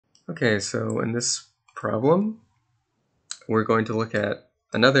Okay, so in this problem, we're going to look at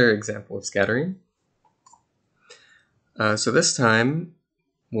another example of scattering. So this time,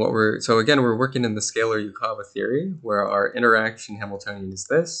 we're working in the Scalar Yukawa theory, where our interaction Hamiltonian is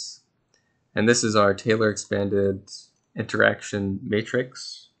this, and this is our Taylor expanded interaction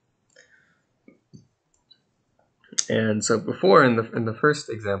matrix. And so before, in the first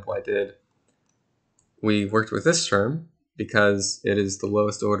example I did, we worked with this term because it is the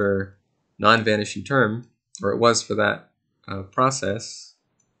lowest order non-vanishing term, or it was for that process.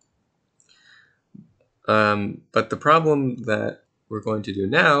 But the problem that we're going to do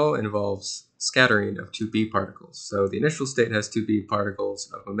now involves scattering of two B particles. So the initial state has two B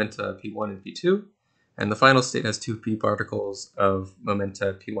particles of momenta P1 and P2, and the final state has two P particles of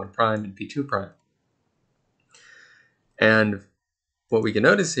momenta P1 prime and P2 prime. And what we can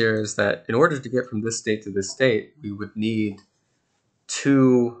notice here is that in order to get from this state to this state, we would need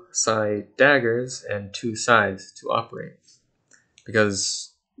two psi daggers and two psis to operate,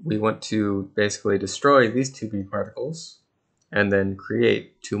 because we want to basically destroy these two B particles and then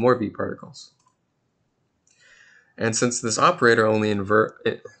create two more B particles. And since this operator only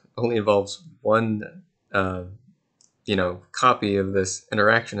involves one copy of this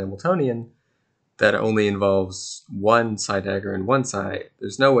interaction Hamiltonian that only involves one psi dagger and one psi,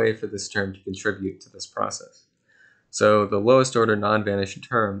 there's no way for this term to contribute to this process. So the lowest order non-vanishing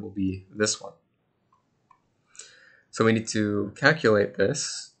term will be this one. So we need to calculate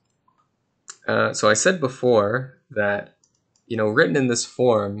this. So I said before that, written in this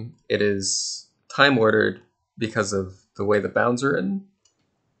form, it is time ordered because of the way the bounds are written.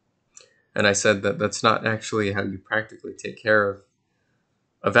 And I said that that's not actually how you practically take care of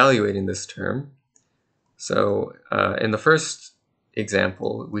evaluating this term. So in the first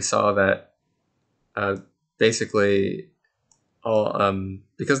example, we saw that basically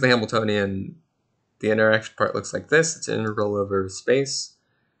because the Hamiltonian, the interaction part looks like this, it's an integral over space.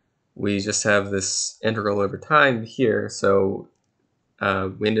 We just have this integral over time here, so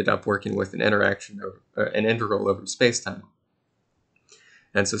we ended up working with an integral over space-time.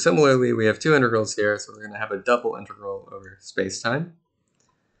 And so similarly, we have two integrals here, so we're going to have a double integral over space-time.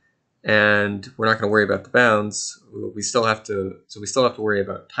 And we're not going to worry about the bounds. We still have to worry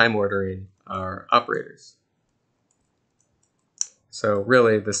about time ordering our operators. So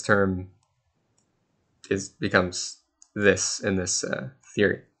really, this term becomes this in this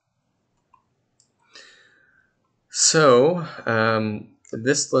theory. So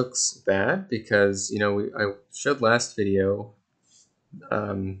this looks bad because I showed last video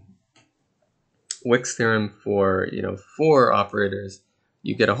Wick's theorem for 4 operators.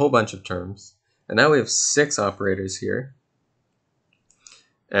 You get a whole bunch of terms, and now we have 6 operators here,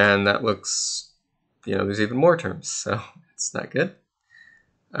 and that looks there's even more terms, so it's not good.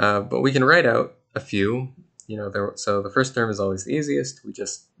 But we can write out a few. So the first term is always the easiest. We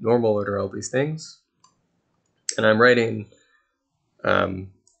just normal order all these things. And I'm writing,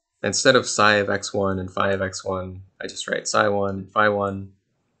 instead of psi of x1 and phi of x1, I just write psi1 and phi1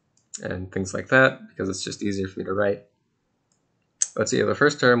 and things like that, because it's just easier for me to write. Let's see, the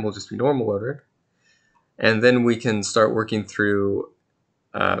first term will just be normal ordered. And then we can start working through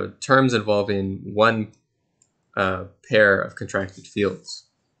terms involving one pair of contracted fields.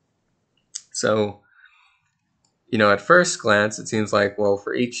 So, at first glance, it seems like, well,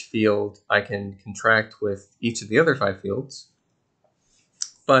 for each field, I can contract with each of the other 5 fields.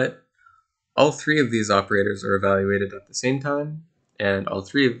 But all 3 of these operators are evaluated at the same time, and all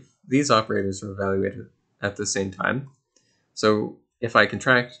 3 of these operators are evaluated at the same time. So if I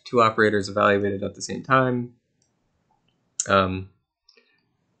contract 2 operators evaluated at the same time,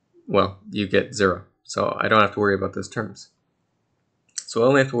 well, you get 0. So I don't have to worry about those terms. So I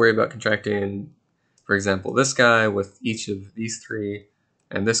only have to worry about contracting, for example, this guy with each of these 3,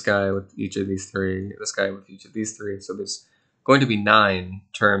 and this guy with each of these 3, this guy with each of these 3. So there's going to be 9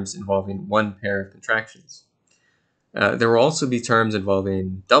 terms involving one pair of contractions. There will also be terms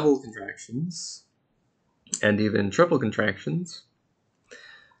involving double contractions and even triple contractions.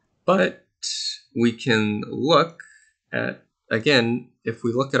 But we can look at, again, if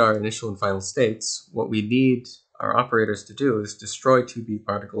we look at our initial and final states, what we need our operators to do is destroy 2 B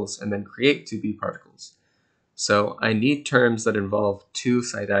particles and then create 2 B particles. So I need terms that involve 2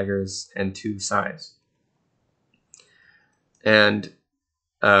 psi daggers and 2 psis. And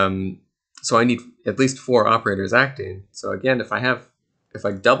so I need at least 4 operators acting. So again, if I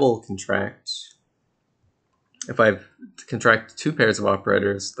double contract, if I contract 2 pairs of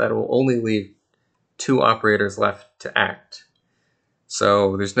operators, that will only leave 2 operators left to act.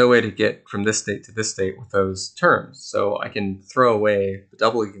 So there's no way to get from this state to this state with those terms. So I can throw away the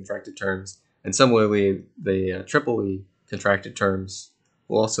doubly contracted terms, and similarly, the triply contracted terms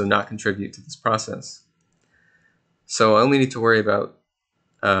will also not contribute to this process. So I only need to worry about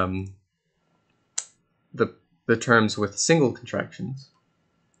the terms with single contractions.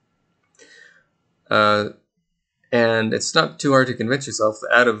 And it's not too hard to convince yourself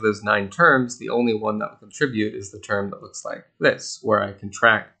that out of those 9 terms, the only one that will contribute is the term that looks like this, where I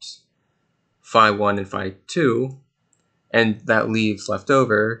contract phi1 and phi2, and that leaves left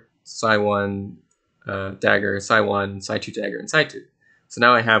over psi1 dagger, psi1, psi2 dagger, and psi2. So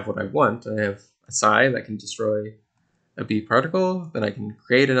now I have what I want. I have a psi that can destroy a B particle, then I can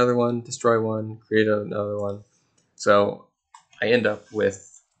create another one, destroy one, create another one. So I end up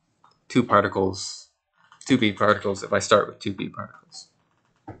with 2 particles, 2 B particles if I start with 2 B particles.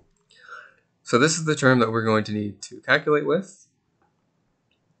 So this is the term that we're going to need to calculate with.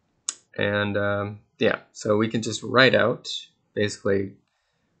 And yeah, so we can just write out basically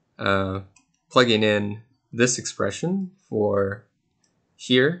plugging in this expression for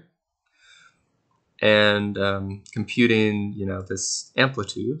here and computing, this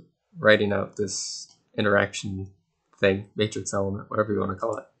amplitude, writing out this interaction thing, matrix element, whatever you want to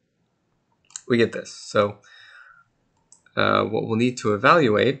call it. We get this. So what we'll need to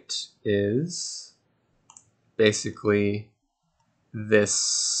evaluate is basically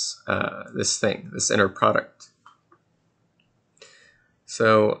this this inner product.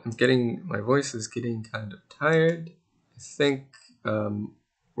 So my voice is getting kind of tired. I think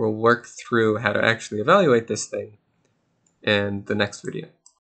we'll work through how to actually evaluate this thing in the next video.